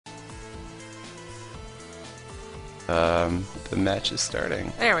The match is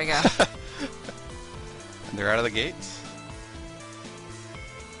starting. There we go. And they're out of the gates.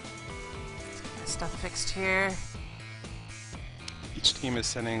 Stuff fixed here. Each team is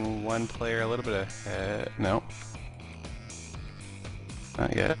sending one player a little bit ahead. No.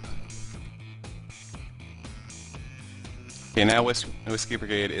 Not yet. Okay, now Whiskey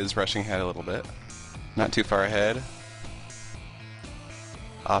Brigade is rushing ahead a little bit. Not too far ahead.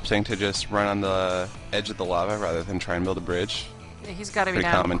 Opting to just run on the edge of the lava rather than try and build a bridge. Yeah, he's got to be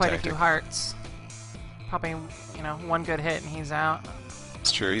Pretty down common quite tactic. a few hearts. Probably, one good hit and he's out.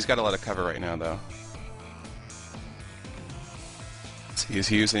 It's true, he's got a lot of cover right now, though. So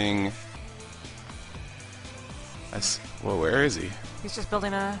he's using... Well, where is he? He's just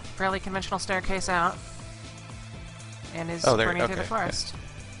building a fairly conventional staircase out. And is Oh, there, running through okay, the forest.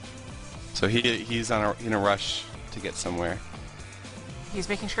 So he's in a rush to get somewhere. He's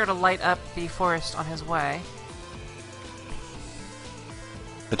making sure to light up the forest on his way.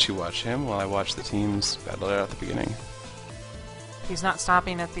 Let you watch him while I watch the teams battle it out at the beginning. He's not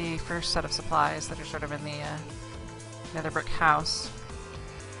stopping at the first set of supplies that are sort of in the nether brick house.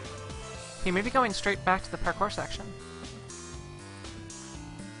 He may be going straight back to the parkour section.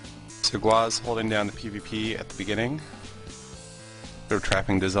 So Gua's holding down the PvP at the beginning. They're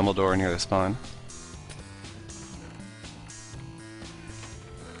trapping the Zumbledore near the spawn.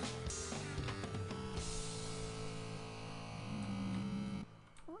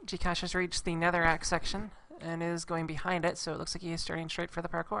 Gcash has reached the netherrack section and is going behind it, so it looks like he is starting straight for the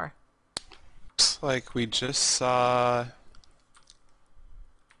parkour. Looks like we just saw...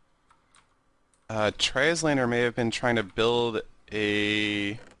 Trislaner may have been trying to build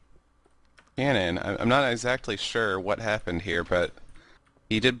a cannon. I'm not exactly sure what happened here, but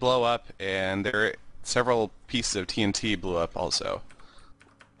he did blow up, and several pieces of TNT blew up also.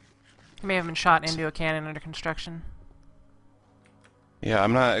 He may have been shot into a cannon under construction. Yeah,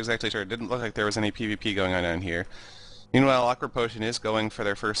 I'm not exactly sure. It didn't look like there was any PvP going on down here. Meanwhile, Awkward Potion is going for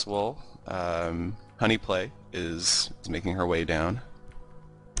their first wool. Honeyplay is making her way down.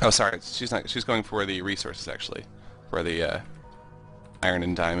 Oh, sorry, she's not. She's going for the resources actually, for the iron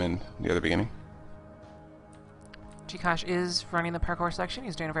and diamond near the beginning. Gcash is running the parkour section.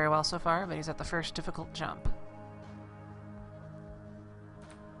 He's doing very well so far, but he's at the first difficult jump.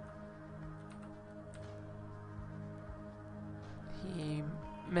 He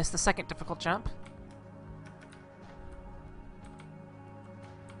missed the second difficult jump.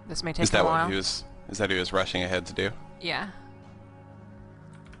 This may take Is that a while. what he was? Is that what he was rushing ahead to do? Yeah.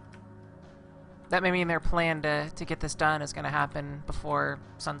 That may mean their plan to get this done is going to happen before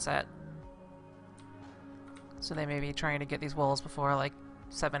sunset. So they may be trying to get these walls before like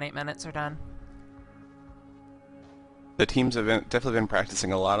 7-8 minutes are done. The teams have definitely been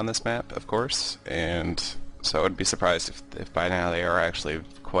practicing a lot on this map, of course, and so I would be surprised if by now they are actually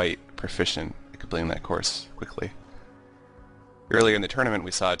quite proficient at completing that course quickly. Earlier in the tournament,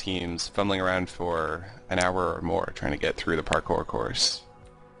 we saw teams fumbling around for an hour or more trying to get through the parkour course.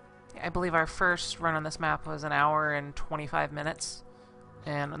 I believe our first run on this map was an hour and 25 minutes,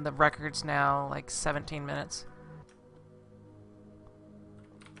 and the record's now like 17 minutes.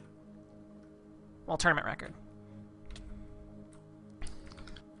 Well, tournament record.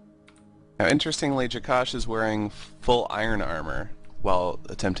 Now, interestingly, Jakash is wearing full iron armor while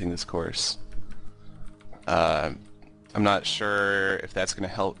attempting this course. I'm not sure if that's going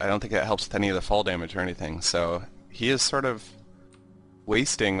to help. I don't think that helps with any of the fall damage or anything, so he is sort of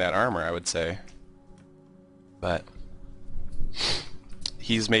wasting that armor, I would say. But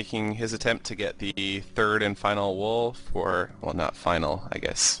he's making his attempt to get the third and final wool for, well, not final, I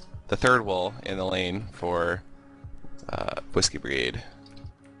guess, the third wool in the lane for Whiskey Brigade.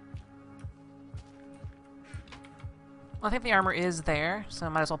 Well, I think the armor is there, so I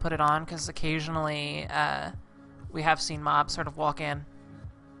might as well put it on, because occasionally we have seen mobs sort of walk in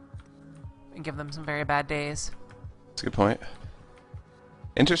and give them some very bad days. That's a good point.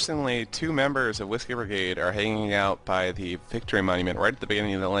 Interestingly, two members of Whiskey Brigade are hanging out by the Victory Monument right at the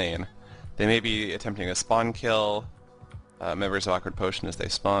beginning of the lane. They may be attempting a spawn kill, members of Awkward Potion as they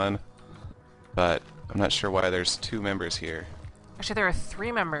spawn, but I'm not sure why there's two members here. Actually, there are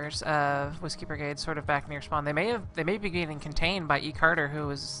 3 members of Whiskey Brigade sort of back near spawn. They may be getting contained by E. Carter, who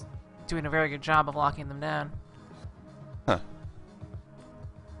is doing a very good job of locking them down. Huh.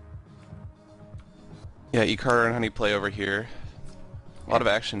 Yeah, E. Carter and Honey play over here. A lot of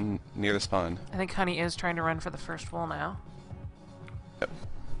action near the spawn. I think Honey is trying to run for the first wool now.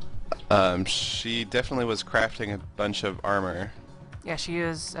 Yep. She definitely was crafting a bunch of armor. Yeah, she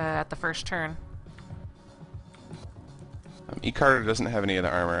is at the first turn. E. Carter doesn't have any of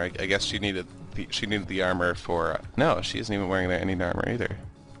the armor. I guess she needed the armor for... no, she isn't even wearing any armor either.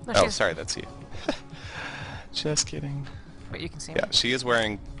 No, Oh, sorry, that's you. Just kidding. Wait, you can see Yeah, me. she is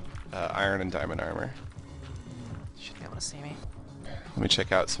wearing iron and diamond armor. Should be able to see me. Let me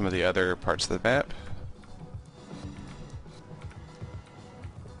check out some of the other parts of the map.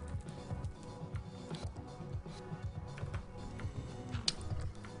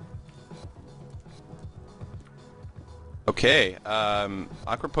 Okay,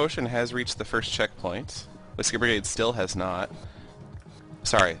 Aqua Potion has reached the first checkpoint. Whiskey Brigade still has not.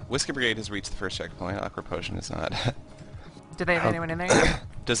 Sorry, Whiskey Brigade has reached the first checkpoint. Aqua Potion is not. Did they have anyone in there yet?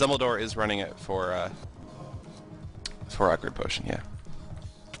 Dumbledore is running it for Aqua Potion, yeah.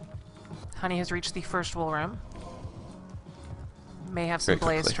 Honey has reached the first wool room. May have some Very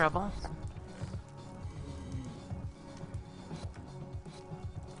blaze quickly. trouble.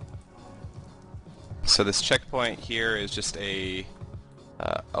 So this checkpoint here is just a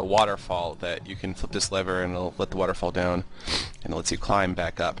waterfall that you can flip this lever and it'll let the waterfall down, and it lets you climb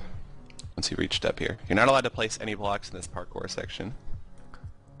back up once you reached up here. You're not allowed to place any blocks in this parkour section.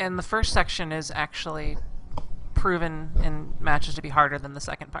 And the first section is actually proven in matches to be harder than the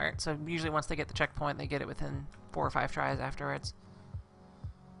second part. So usually once they get the checkpoint, they get it within 4 or 5 tries afterwards.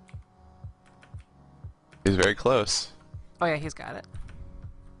 He's very close. Oh yeah, he's got it.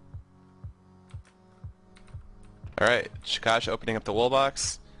 Alright, Shikash opening up the wool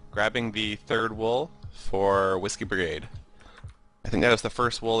box, grabbing the third wool for Whiskey Brigade. I think that was the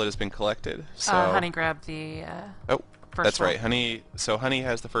first wool that has been collected. So Honey grabbed the oh, first that's wool. right. Honey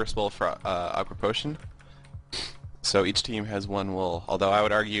has the first wool for Aqua Potion. So each team has one wool. Although I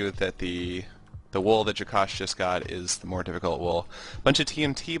would argue that the wool that Jakash just got is the more difficult wool. Bunch of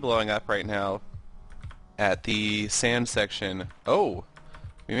TNT blowing up right now at the sand section. Oh,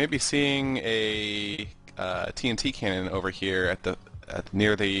 we may be seeing a TNT cannon over here at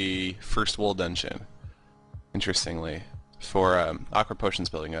near the first wool dungeon. Interestingly, for Aqua Potion's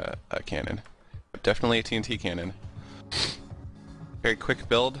building a cannon. But definitely a TNT cannon. Very quick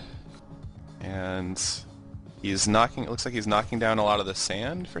build, and he's knocking. It looks like he's knocking down a lot of the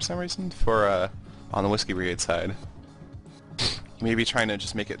sand for some reason for on the Whiskey Brigade side. Maybe trying to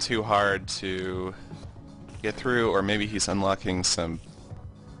just make it too hard to get through, or maybe he's unlocking some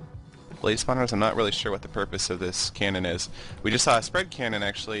blaze spawners. I'm not really sure what the purpose of this cannon is. We just saw a spread cannon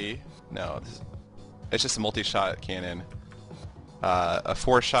actually. No, it's just a multi-shot cannon. A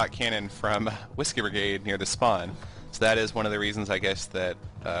 4-shot cannon from Whiskey Brigade near the spawn. So that is one of the reasons, I guess, that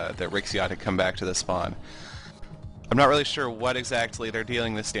Rixiot had come back to the spawn. I'm not really sure what exactly they're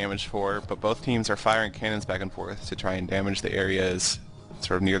dealing this damage for, but both teams are firing cannons back and forth to try and damage the areas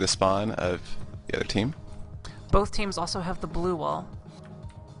sort of near the spawn of the other team. Both teams also have the blue wall.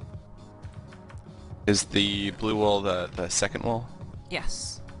 Is the blue wool the second wool?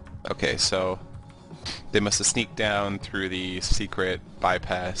 Yes. Okay, so they must have sneaked down through the secret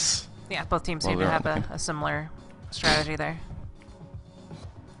bypass. Yeah, both teams Well, seem to they're have okay. a similar strategy there.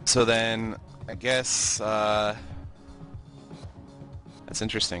 So then, I guess, that's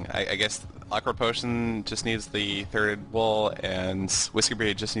interesting. I guess Aqua Potion just needs the third wool, and Whiskey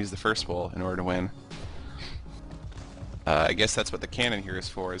Brigade just needs the first wool in order to win. I guess that's what the cannon here is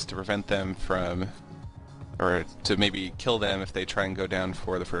for, is to prevent them from, or to maybe kill them if they try and go down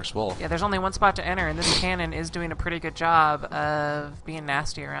for the first wool. Yeah, there's only one spot to enter, and this cannon is doing a pretty good job of being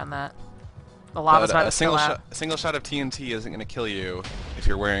nasty around that. The lava's But about a to spill out. single shot of TNT isn't going to kill you if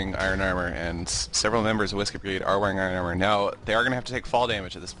you're wearing iron armor, and several members of Whiskey Brigade are wearing iron armor. Now, they are going to have to take fall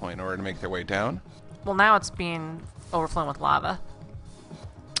damage at this point in order to make their way down. Well, now it's being overflown with lava.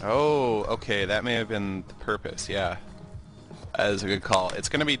 Oh, okay, that may have been the purpose, yeah. That is a good call. It's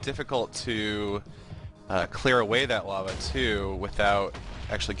going to be difficult to clear away that lava, too, without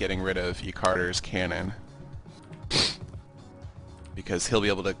actually getting rid of E. Carter's cannon. Because he'll be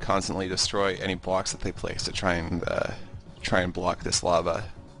able to constantly destroy any blocks that they place to try and block this lava.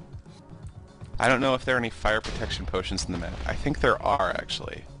 I don't know if there are any fire protection potions in the map. I think there are,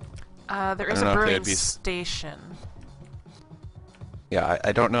 actually. There is don't a know if brewing they'd be station. Yeah,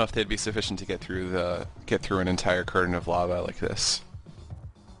 I don't know if they'd be sufficient to get through an entire curtain of lava like this.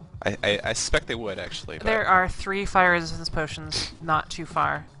 I suspect they would, actually. But There are 3 fire resistance potions not too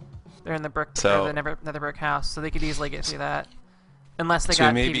far. They're in the brick So- or the nether brick house, so they could easily get through that. Unless they So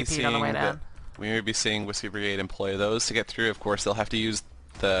got we may be PvP'd on the way seeing down. we may be seeing Whiskey Brigade employ those to get through. Of course, they'll have to use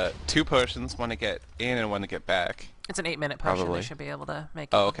the 2 potions, one to get in and one to get back. It's an 8-minute potion. Probably. They should be able to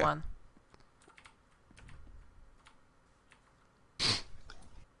make it Oh, with okay. one.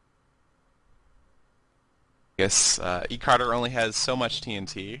 I guess E. Carter only has so much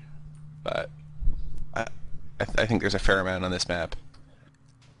TNT, but I I think there's a fair amount on this map.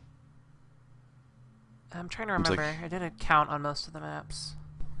 I'm trying to Seems remember. like I did a count on most of the maps.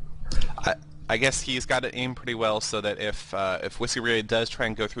 I, I guess he's got to aim pretty well so that if Whiskey Brigade does try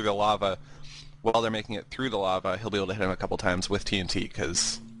and go through the lava while they're making it through the lava, he'll be able to hit him a couple times with TNT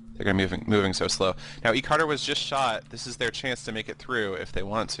because they're going to be moving so slow. Now, E. Carter was just shot. This is their chance to make it through if they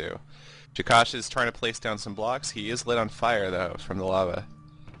want to. Jakash is trying to place down some blocks. He is lit on fire, though, from the lava,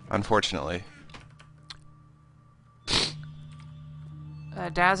 unfortunately.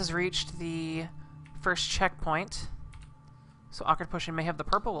 Daz has reached the first checkpoint, so Awkward Potion may have the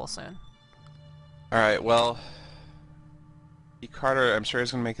purple wool soon. Alright, well, E. Carter, I'm sure,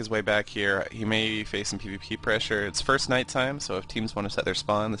 is going to make his way back here. He may face some PvP pressure. It's first nighttime, so if teams want to set their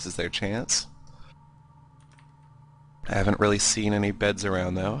spawn, this is their chance. I haven't really seen any beds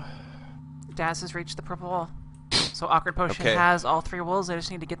around, though. Daz has reached the purple wool. So Awkward Potion Okay. has all 3 wools. They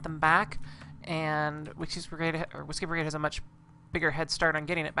just need to get them back, and Whiskey Brigade has a much bigger head start on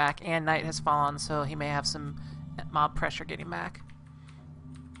getting it back, and night has fallen, so he may have some mob pressure getting back.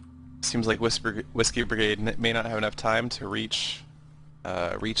 Seems like Whiskey Brigade may not have enough time to reach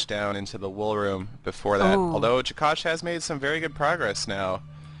down into the wool room before that. Ooh. Although Jakash has made some very good progress now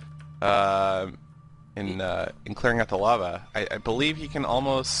in clearing out the lava. I believe he can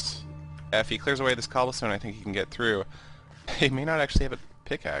almost, if he clears away this cobblestone, I think he can get through. He may not actually have a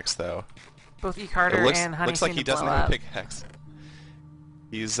pickaxe though. Both E. Carter and Honey looks like seem he to blow doesn't have up. a pickaxe.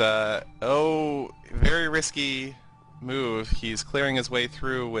 He's very risky move. He's clearing his way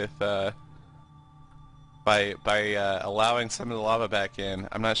through with by allowing some of the lava back in.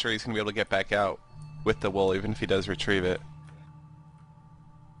 I'm not sure he's going to be able to get back out with the wool, even if he does retrieve it.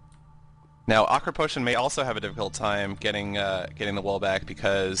 Now, Awkward Potion may also have a difficult time getting the wool back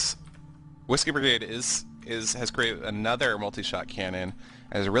because Whiskey Brigade has created another multi-shot cannon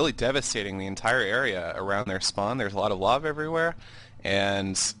and is really devastating the entire area around their spawn. There's a lot of lava everywhere,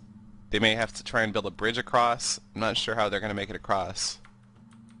 and they may have to try and build a bridge across. I'm not sure how they're going to make it across.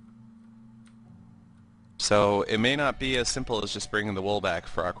 So it may not be as simple as just bringing the wool back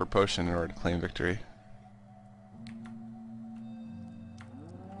for Awkward Potion in order to claim victory.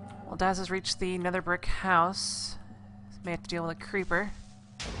 Well, Daz has reached the nether brick house. May have to deal with a creeper.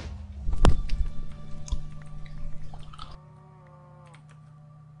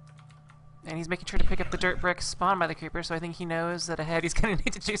 And he's making sure to pick up the dirt bricks spawned by the creeper, so I think he knows that ahead he's going to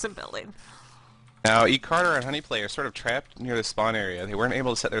need to do some building. Now, E. Carter and Honeyplay are sort of trapped near the spawn area. They weren't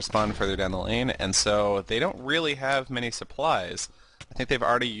able to set their spawn further down the lane, and so they don't really have many supplies. I think they've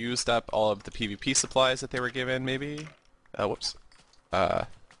already used up all of the PvP supplies that they were given, maybe? Whoops.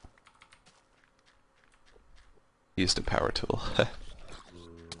 Used a power tool.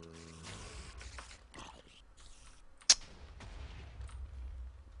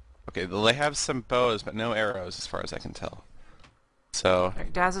 Okay, well, they have some bows, but no arrows, as far as I can tell. So,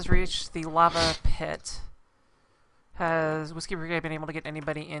 Alright, Daz has reached the lava pit. Has Whiskey Brigade been able to get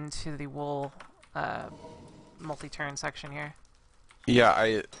anybody into the wool multi-turn section here? yeah,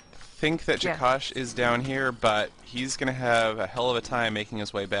 I think that Yeah. Jakash is down here, but he's going to have a hell of a time making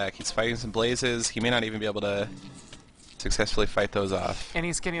his way back. He's fighting some blazes. He may not even be able to successfully fight those off. And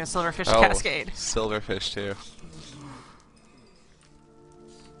he's getting a silverfish Oh, cascade. silverfish too.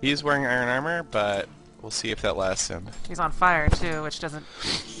 He's wearing iron armor, but we'll see if that lasts him. He's on fire too, which doesn't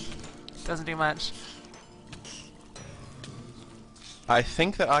do much. I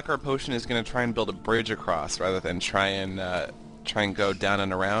think that Awkward Potion is going to try and build a bridge across rather than try and go down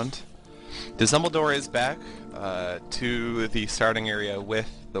and around. The Zumbledore is back to the starting area with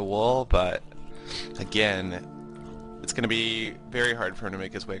the wool, but again, it's going to be very hard for him to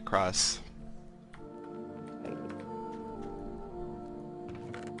make his way across.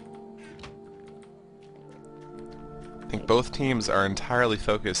 I think both teams are entirely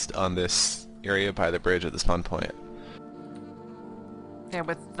focused on this area by the bridge at the spawn point. Yeah,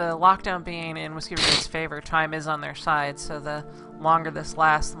 with the lockdown being in Whiskey Brigade's favor, time is on their side, so the longer this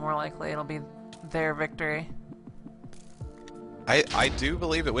lasts, the more likely it'll be their victory. I do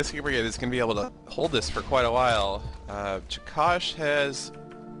believe that Whiskey Brigade is going to be able to hold this for quite a while. Jakash has...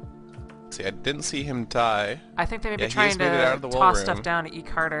 See, I didn't see him die. I think they may be Yeah, he trying has made it out of to the wool toss room. stuff down to E.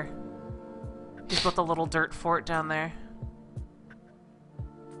 Carter. He's built a little dirt fort down there.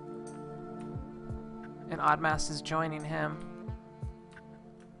 And Oddmass is joining him.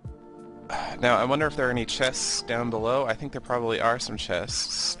 Now, I wonder if there are any chests down below. I think there probably are some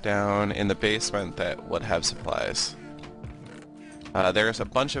chests down in the basement that would have supplies. There's a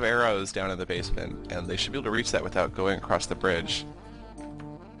bunch of arrows down in the basement, and they should be able to reach that without going across the bridge.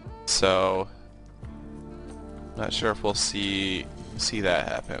 So, not sure if we'll see that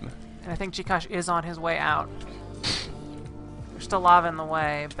happen. And I think Jikosh is on his way out. There's still lava in the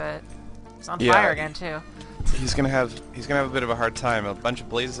way, but it's on fire again too. He's gonna have a bit of a hard time. A bunch of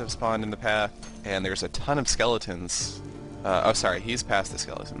blazes have spawned in the path, and there's a ton of skeletons. Oh, sorry, he's past the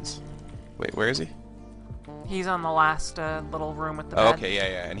skeletons. Wait, where is he? He's on the last little room with the bed. Okay,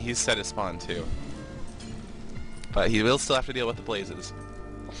 yeah, and he's set his spawn too. But he will still have to deal with the blazes,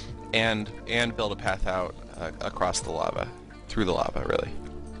 and build a path out across the lava, through the lava, really.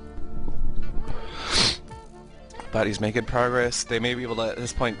 But he's making progress. They may be able to, at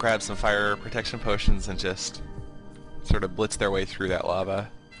this point, grab some fire protection potions and just sort of blitz their way through that lava.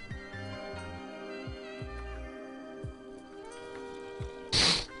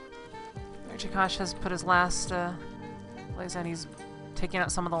 Jikosh has put his last blaze in. He's taking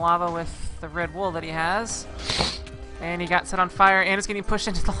out some of the lava with the red wool that he has. And he got set on fire and is getting pushed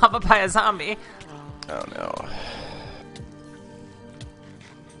into the lava by a zombie. Oh no.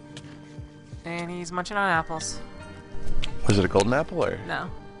 And he's munching on apples. Was it a golden apple or? No.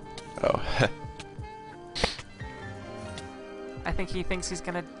 Oh. I think he thinks he's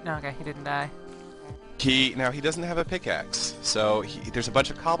gonna... No, okay, he didn't die. He doesn't have a pickaxe, so there's a bunch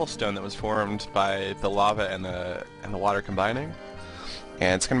of cobblestone that was formed by the lava and the water combining,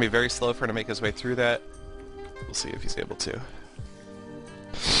 and it's going to be very slow for him to make his way through that. We'll see if he's able to.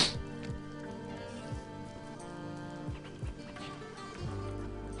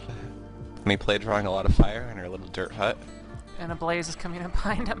 And he played drawing a lot of fire in her little dirt hut. And a blaze is coming up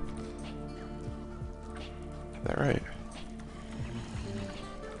behind him. Is that right?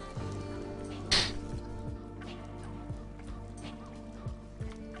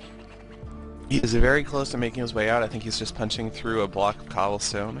 He is very close to making his way out. I think he's just punching through a block of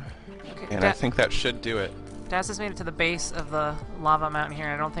cobblestone. Okay, And I think that should do it. Daz has made it to the base of the lava mountain here,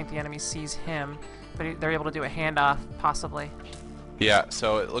 and I don't think the enemy sees him, but they're able to do a handoff, possibly. Yeah,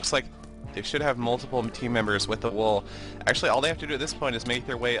 so it looks like they should have multiple team members with the wool. Actually, all they have to do at this point is make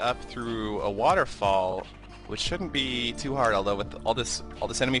their way up through a waterfall, which shouldn't be too hard, although with all this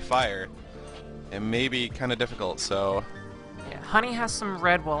enemy fire, it may be kind of difficult, so... Yeah, Honey has some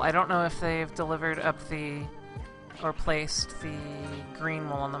red wool. I don't know if they've delivered up or placed the green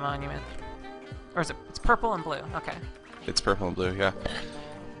wool on the monument. Or is it's purple and blue? Okay. It's purple and blue, yeah.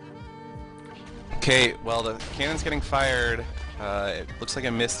 Okay, well, the cannon's getting fired. It looks like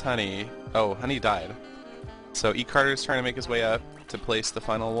it missed Honey. Oh, Honey died. So E. Carter's trying to make his way up to place the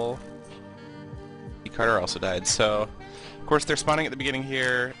final wool. E. Carter also died, so... Of course, they're spawning at the beginning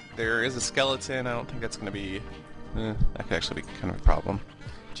here. There is a skeleton. I don't think that's going to be... that could actually be kind of a problem.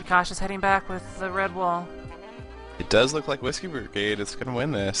 Jikosh is heading back with the red wool. It does look like Whiskey Brigade is going to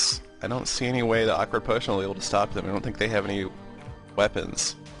win this. I don't see any way the Awkward Potion will be able to stop them. I don't think they have any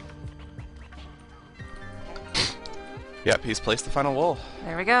weapons. Yep, he's placed the final wool.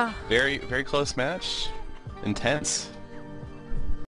 There we go. Very, very close match. Intense.